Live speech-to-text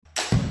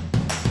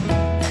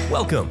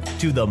Welcome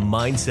to the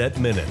Mindset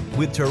Minute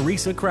with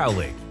Teresa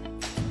Crowley.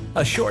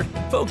 A short,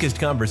 focused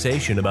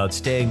conversation about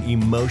staying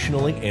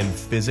emotionally and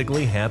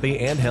physically happy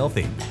and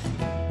healthy.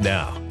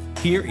 Now,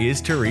 here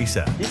is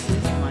Teresa. This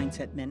is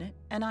Mindset Minute,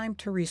 and I'm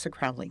Teresa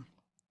Crowley.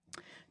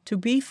 To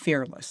be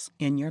fearless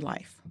in your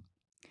life.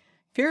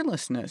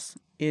 Fearlessness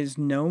is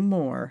no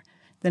more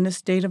than a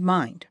state of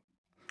mind.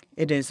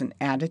 It is an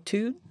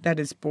attitude that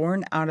is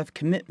born out of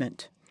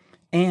commitment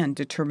and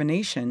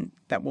determination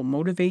that will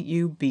motivate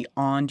you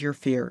beyond your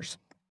fears.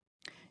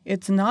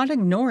 It's not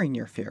ignoring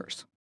your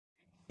fears.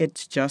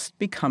 It's just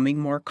becoming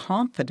more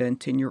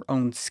confident in your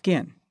own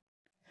skin.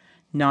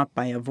 Not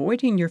by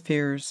avoiding your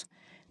fears,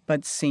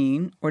 but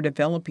seeing or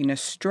developing a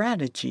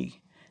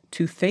strategy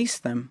to face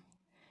them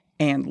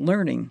and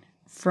learning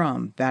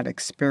from that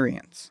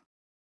experience.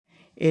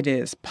 It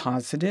is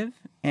positive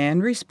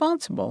and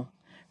responsible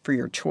for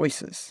your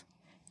choices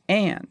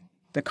and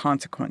the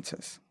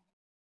consequences.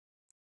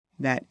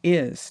 That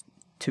is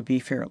to be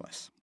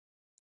fearless.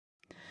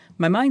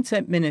 My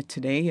Mindset Minute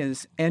today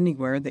is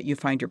anywhere that you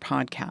find your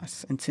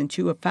podcasts. And since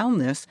you have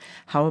found this,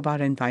 how about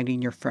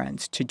inviting your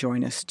friends to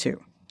join us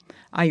too?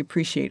 I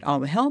appreciate all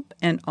the help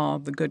and all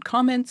the good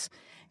comments,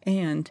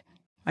 and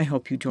I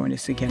hope you join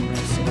us again real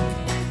soon.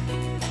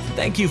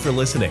 Thank you for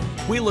listening.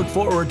 We look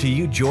forward to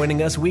you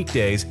joining us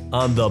weekdays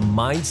on the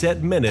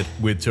Mindset Minute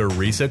with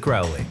Teresa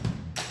Crowley.